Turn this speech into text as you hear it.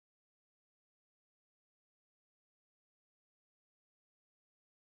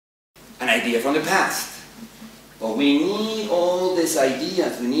an idea from the past. But we need all these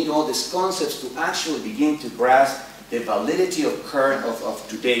ideas, we need all these concepts to actually begin to grasp the validity of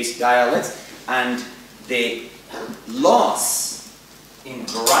today's dialects and the loss in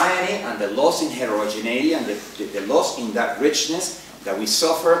variety and the loss in heterogeneity and the loss in that richness that we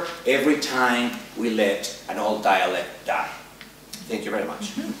suffer every time we let an old dialect die. Thank you very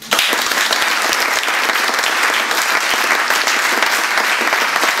much.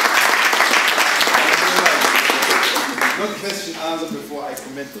 Not question answered before I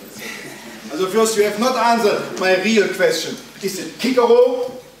comment on this. Okay. So first, you have not answered my real question. Is it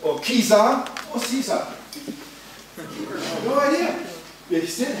Kikero or Kisa or Caesar? No idea. We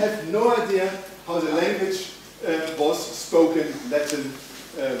still have no idea how the language was spoken, Latin,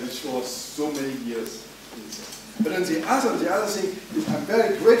 which was so many years. But on the other thing is I'm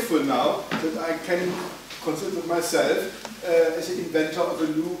very grateful now that I can consider myself as an inventor of a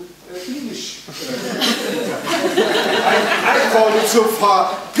new English. I call it so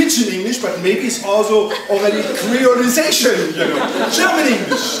far Pidgin English, but maybe it's also already creolization, you know. German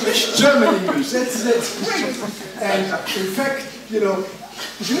English, German English. That's great. And in fact, you know,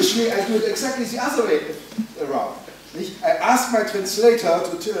 usually I do it exactly the other way around. I ask my translator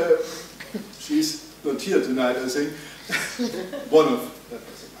to, she's not here tonight, I think, one of,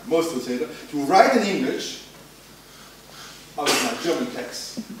 most translator, to write in English out of my German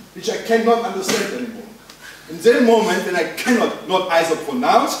text, which I cannot understand anymore. In that moment when I cannot not either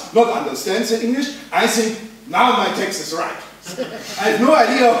pronounce, not understand the English, I think, now my text is right. I have no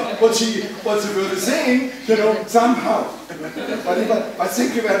idea what the word is saying, you know, somehow. But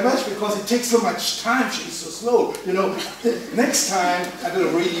thank you very much, because it takes so much time, she's so slow. You know, next time I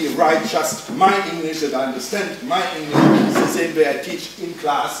will really write just my English that I understand, my English, the same way I teach in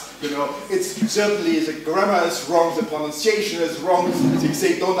class. You know, it's certainly the grammar is wrong, the pronunciation is wrong, they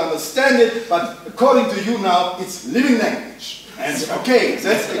say don't understand it, but according to you now, it's living language. And okay,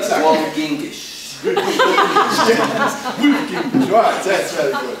 that's exactly. Walk English. Right, that's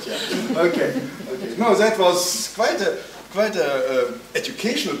very good, yeah. Okay. No, that was quite a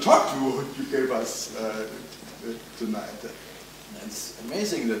educational talk you gave us tonight. It's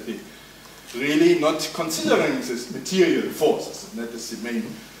amazing that we really not considering these material forces, and that is the main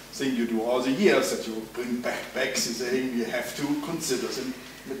thing you do all the years, that you bring back saying we have to consider the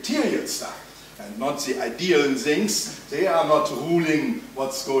material stuff. And not the ideal things, they are not ruling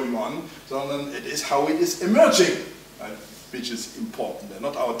what's going on, sondern it is how it is emerging, which is important, and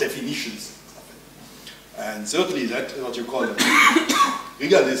not our definitions of it. And certainly that is what you call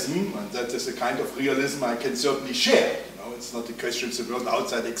realism, and that is the kind of realism I can certainly share. You know, it's not a question the world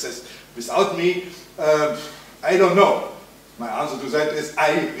outside exists without me. I don't know. My answer to that is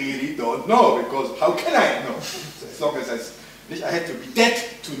I really don't know, because how can I know? As long as I had to be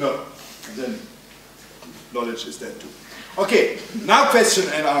dead to know. And then knowledge is dead too. Okay, now question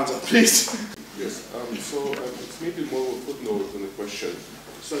and answer, please. Yes, so it's maybe more of a footnote than a question.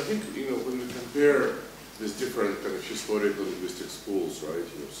 So I think, you know, when we compare these different kind of historical linguistic schools, right,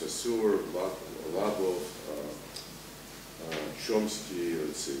 you know, Saussure, Labov, Chomsky,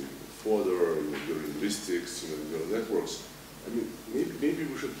 let's say, Fodor, you know, your linguistics, you know, your networks, I mean, maybe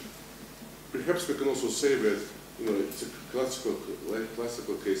we should, perhaps we can also say that, you know, it's a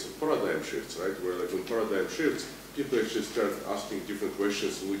classical case of paradigm shifts, right? Where, like, when paradigm shifts, people actually start asking different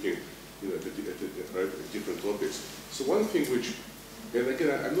questions and looking, you know, at different topics. So one thing which, and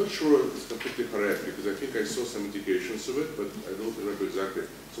again, I'm not sure it's completely correct, because I think I saw some indications of it, but I don't remember exactly.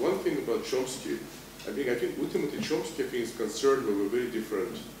 So one thing about Chomsky, I think ultimately Chomsky, I think, is concerned with a very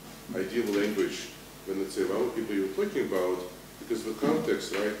different idea of language when, let's say, our people you're talking about, because the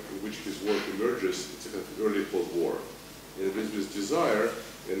context, right, in which his work emerges, it's a kind of early Cold War. And it is this desire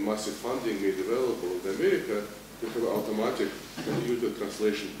and massive funding made available in America to have automatic computer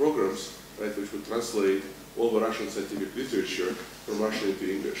translation programs, right, which would translate all the Russian scientific literature from Russian into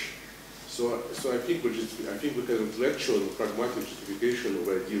English. So I think the kind of intellectual and pragmatic justification of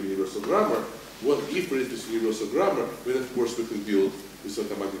the idea of universal grammar, what if there is this universal grammar, then of course we can build these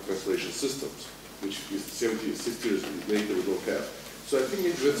automatic translation systems, which is 60 years later we don't have. So I think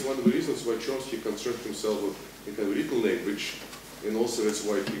maybe that's one of the reasons why Chomsky concerned himself with a kind of written language, and also that's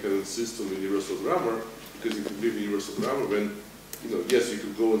why he can insist on universal grammar, because if you believe in universal grammar, then, you know, yes, you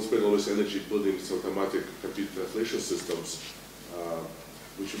could go and spend all this energy building these automatic computer translation systems,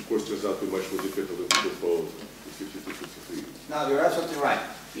 which of course turns out to be much more difficult than people follow in 52-53. No, you're absolutely right.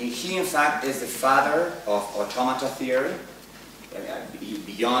 He, in fact, is the father of automata theory.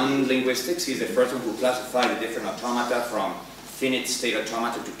 Beyond linguistics, he's the first one who classified the different automata from finite state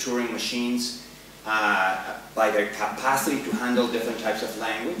automata to Turing machines by their capacity to handle different types of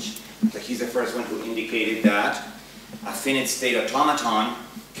language. So he's the first one who indicated that a finite state automaton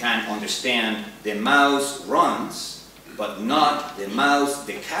can understand the mouse runs, but not the mouse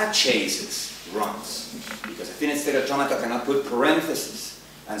the cat chases runs. Because a finite state automata cannot put parentheses.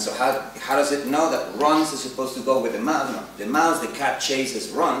 And so how does it know that runs is supposed to go with the mouse? No, the mouse the cat chases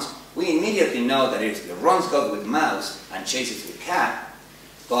runs. We immediately know that the runs go with mouse and chases the cat.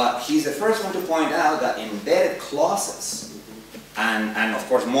 But he's the first one to point out that embedded clauses and of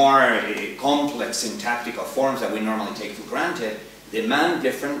course more complex syntactical forms that we normally take for granted demand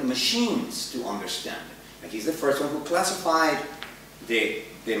different machines to understand. And he's the first one who classified the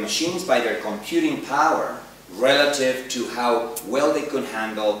machines by their computing power relative to how well they could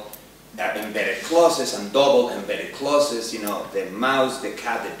handle embedded clauses and double embedded clauses. You know, the mouse, the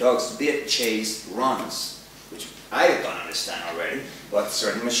cat, the dog's bit, chase, runs, which I don't understand already, but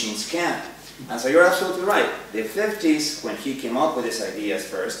certain machines can. And so you're absolutely right. The 50s, when he came up with his ideas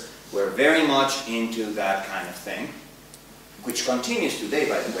first, were very much into that kind of thing, which continues today,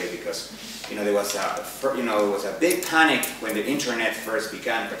 by the way, because there was a big panic when the internet first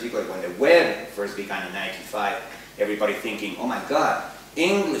began, particularly when the web first began in '95. Everybody thinking, oh my God,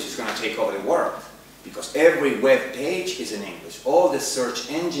 English is going to take over the world, because every web page is in English. All the search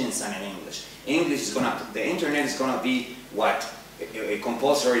engines are in English. The internet is going to be what a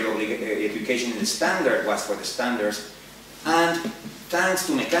compulsory education in the standard was for the standards. And thanks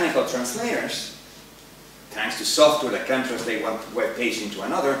to mechanical translators, thanks to software that can translate one web page into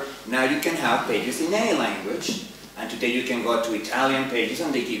another, now you can have pages in any language. And today you can go to Italian pages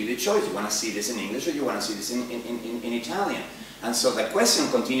and they give you the choice. You want to see this in English or you want to see this in Italian. And so the question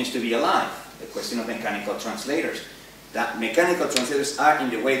continues to be alive, the question of mechanical translators. That mechanical translators are, in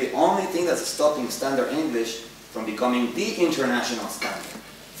the way, the only thing that's stopping standard English from becoming the international standard,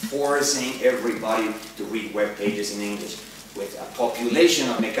 forcing everybody to read web pages in English. With a population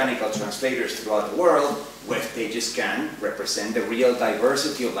of mechanical translators throughout the world, web pages can represent the real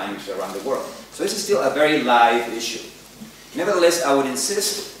diversity of languages around the world. So this is still a very live issue. Nevertheless, I would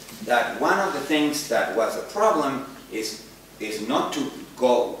insist that one of the things that was a problem is not to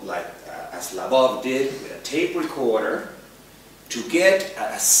go like as Labov did with a tape recorder to get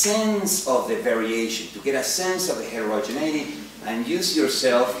a sense of the variation, to get a sense of the heterogeneity, and use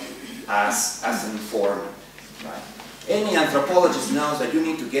yourself as an informant. Right? Any anthropologist knows that you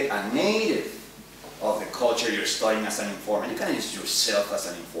need to get a native of the culture you're studying as an informant. You can't use yourself as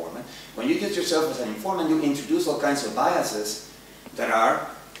an informant. When you use yourself as an informant, you introduce all kinds of biases that are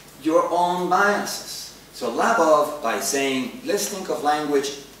your own biases. So Labov, by saying, let's think of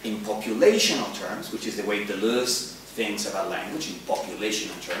language in populational terms, which is the way Deleuze thinks about language, in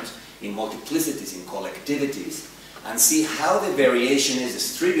populational terms, in multiplicities, in collectivities, and see how the variation is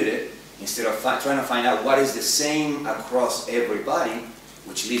distributed, instead of trying to find out what is the same across everybody,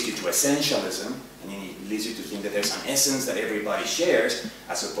 which leads you to essentialism, and it leads you to think that there's an essence that everybody shares,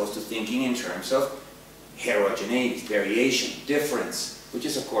 as opposed to thinking in terms of heterogeneity, variation, difference, which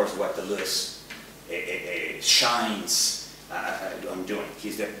is of course what Deleuze shines on doing.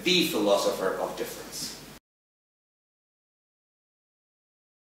 He's the philosopher of difference.